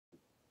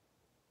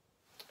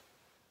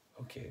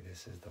Okay,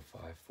 this is the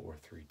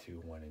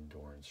 5-4-3-2-1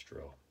 endurance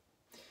drill.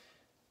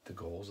 The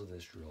goals of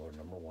this drill are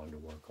number 1, to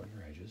work on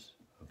your edges,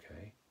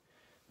 okay?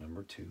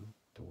 Number 2,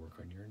 to work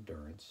on your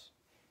endurance.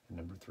 And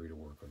number 3, to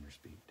work on your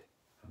speed,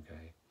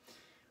 okay?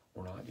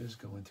 We're not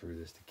just going through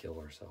this to kill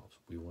ourselves.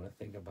 We want to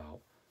think about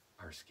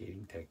our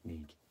skating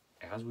technique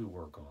as we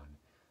work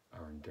on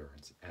our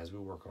endurance, as we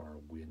work on our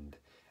wind,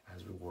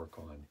 as we work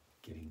on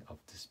getting up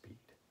to speed,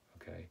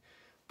 okay?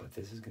 But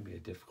this is going to be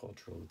a difficult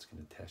drill. It's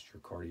going to test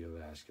your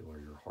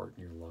cardiovascular, your heart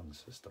and your lung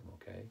system,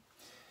 okay?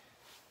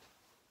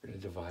 We're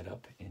going to divide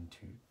up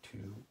into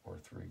 2 or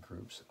 3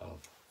 groups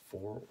of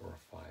 4 or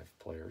 5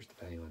 players,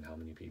 depending on how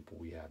many people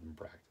we have in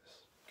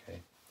practice,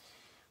 okay?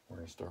 We're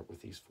going to start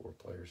with these 4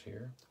 players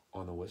here.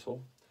 On the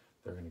whistle,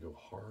 they're going to go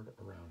hard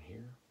around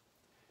here,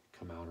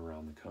 come out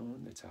around the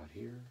cone that's out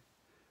here,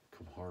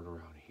 come hard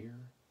around here,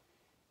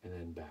 and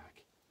then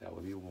back. That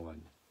would be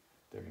 1.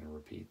 They're going to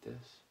repeat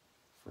this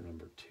for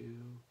number 2,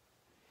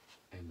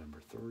 and number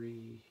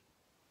 3,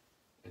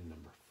 and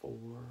number 4,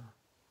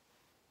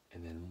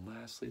 and then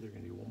lastly, they're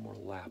going to do one more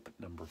lap at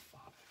number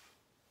 5,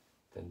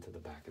 then to the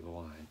back of the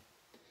line.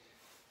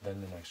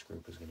 Then the next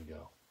group is going to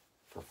go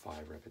for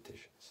 5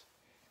 repetitions.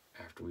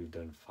 After we've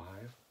done 5,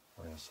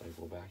 we're going to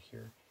cycle back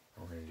here,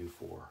 and we're going to do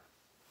 4.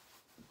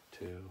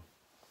 2,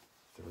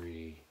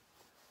 3,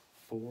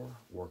 4,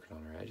 working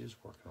on our edges,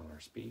 working on our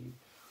speed.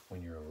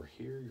 When you're over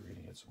here, you're going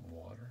to get some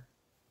water,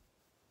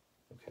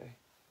 okay?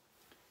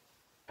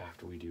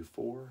 After we do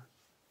 4,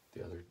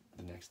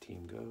 the next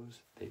team goes,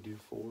 they do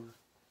 4,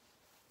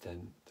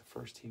 then the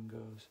first team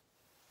goes,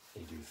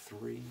 they do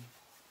 3,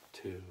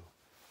 2,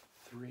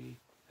 3,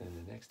 and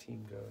then the next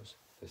team goes,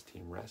 this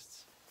team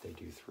rests, they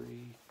do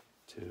 3,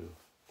 2,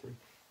 3,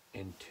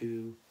 and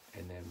 2,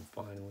 and then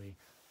finally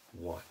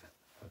 1.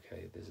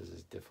 Okay, this is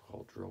a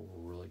difficult drill.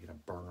 We're really gonna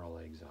burn our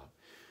legs out.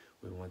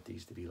 We want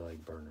these to be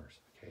leg burners,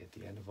 okay? At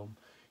the end of them,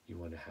 you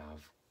want to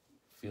have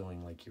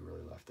feeling like you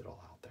really left it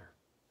all out there,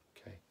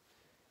 okay?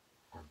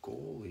 Our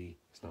goalie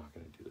is not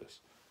gonna do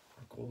this.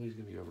 Our goalie is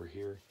gonna be over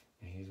here,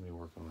 and he's gonna be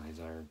working on his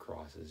iron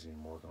crosses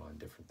and working on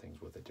different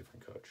things with a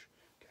different coach,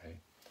 okay?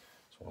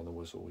 So on the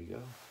whistle we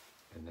go,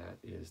 and that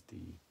is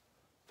the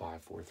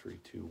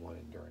 5-4-3-2-1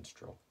 endurance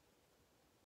drill.